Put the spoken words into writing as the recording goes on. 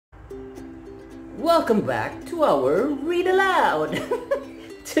Welcome back to our Read Aloud!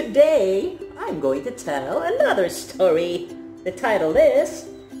 Today, I'm going to tell another story. The title is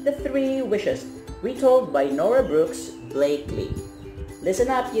The Three Wishes, retold by Nora Brooks Blakely. Listen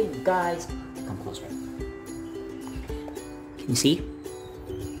up, you guys. Come closer. Can you see?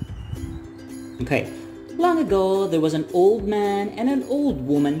 Okay. Long ago, there was an old man and an old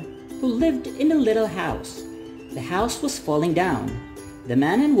woman who lived in a little house. The house was falling down. The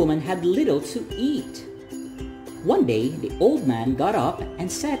man and woman had little to eat. One day, the old man got up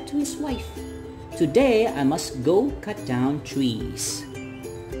and said to his wife, "Today I must go cut down trees."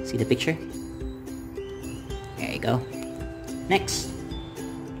 See the picture? There you go. Next.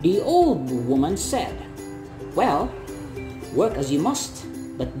 The old woman said, "Well, work as you must,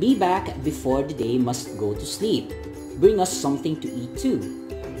 but be back before the day must go to sleep. Bring us something to eat too."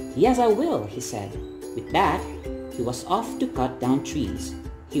 "Yes, I will," he said. With that, he was off to cut down trees.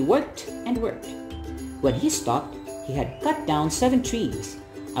 He worked and worked. When he stopped, he had cut down 7 trees.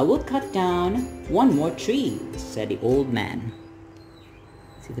 "I will cut down 1 more tree," said the old man.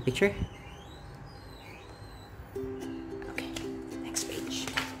 See the picture? Okay, next page.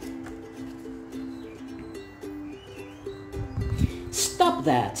 "Stop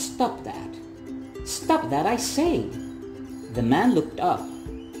that! Stop that! Stop that, I say!" The man looked up.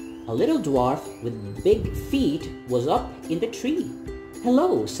 A little dwarf with big feet was up in the tree.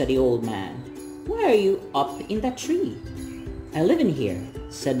 "Hello," said the old man. "Why are you up in that tree?" "I live in here,"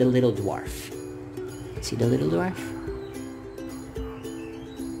 said the little dwarf. See the little dwarf?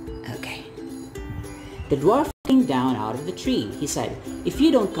 Okay. The dwarf came down out of the tree. He said, "If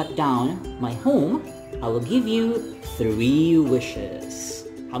you don't cut down my home, I will give you 3 wishes."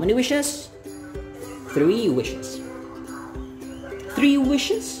 How many wishes? 3 wishes. 3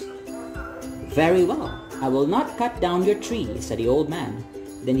 wishes? "Very well. I will not cut down your tree," said the old man.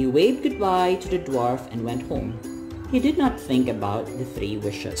 Then he waved goodbye to the dwarf and went home. He did not think about the 3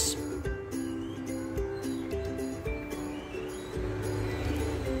 wishes.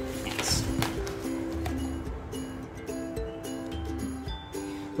 Next.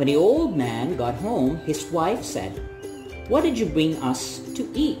 When the old man got home, his wife said, "What did you bring us to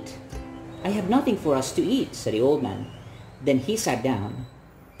eat?" "I have nothing for us to eat," said the old man. Then he sat down.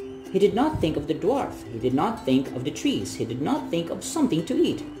 He did not think of the dwarf. He did not think of the trees. He did not think of something to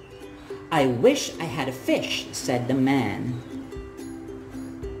eat. "I wish I had a fish," said the man.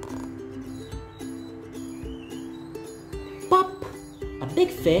 Pop! A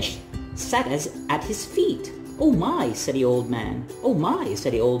big fish sat at his feet. "Oh my," said the old man. "Oh my,"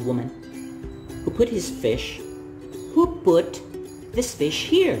 said the old woman. Who put this fish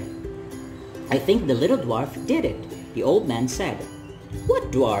here?" "I think the little dwarf did it," the old man said.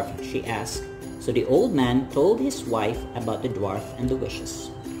 "What dwarf?" she asked. So the old man told his wife about the dwarf and the wishes.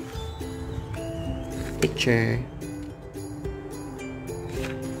 Picture.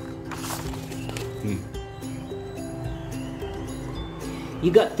 "You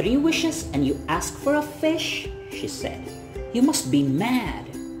got 3 wishes and you ask for a fish?" she said. "You must be mad.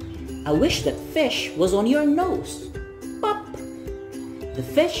 I wish that fish was on your nose." Pop! The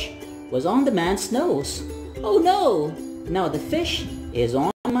fish was on the man's nose. "Oh no! Now the fish is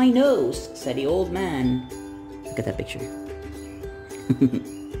on my nose," said the old man. Look at that picture.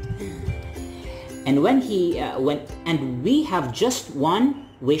 And we have just 1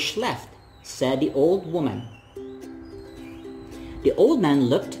 wish left," said the old woman. The old man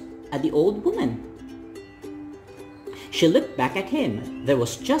looked at the old woman. She looked back at him. There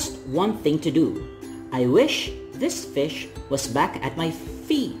was just 1 thing to do. "I wish this fish was back at my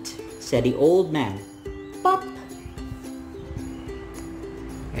feet," said the old man. Pop!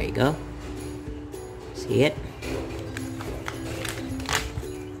 There you go. See it?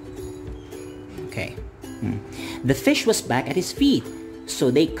 Okay. The fish was back at his feet, so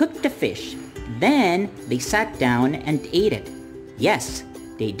they cooked the fish. Then they sat down and ate it. Yes,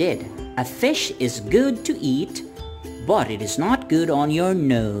 they did. A fish is good to eat, but it is not good on your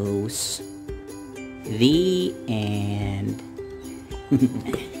nose. The end.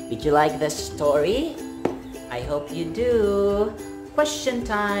 Did you like this story? I hope you do. Question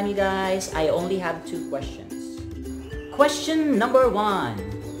time, you guys. I only have 2 questions. Question number 1.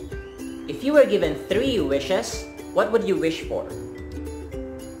 If you were given 3 wishes, what would you wish for?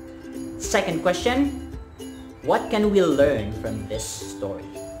 Second question. What can we learn from this story?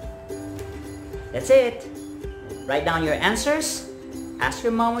 That's it. Write down your answers. Ask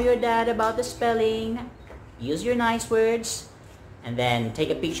your mom or your dad about the spelling. Use your nice words. And then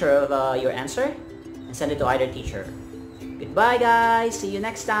take a picture of your answer and send it to either teacher. Goodbye, guys. See you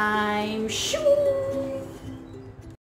next time. Shoo!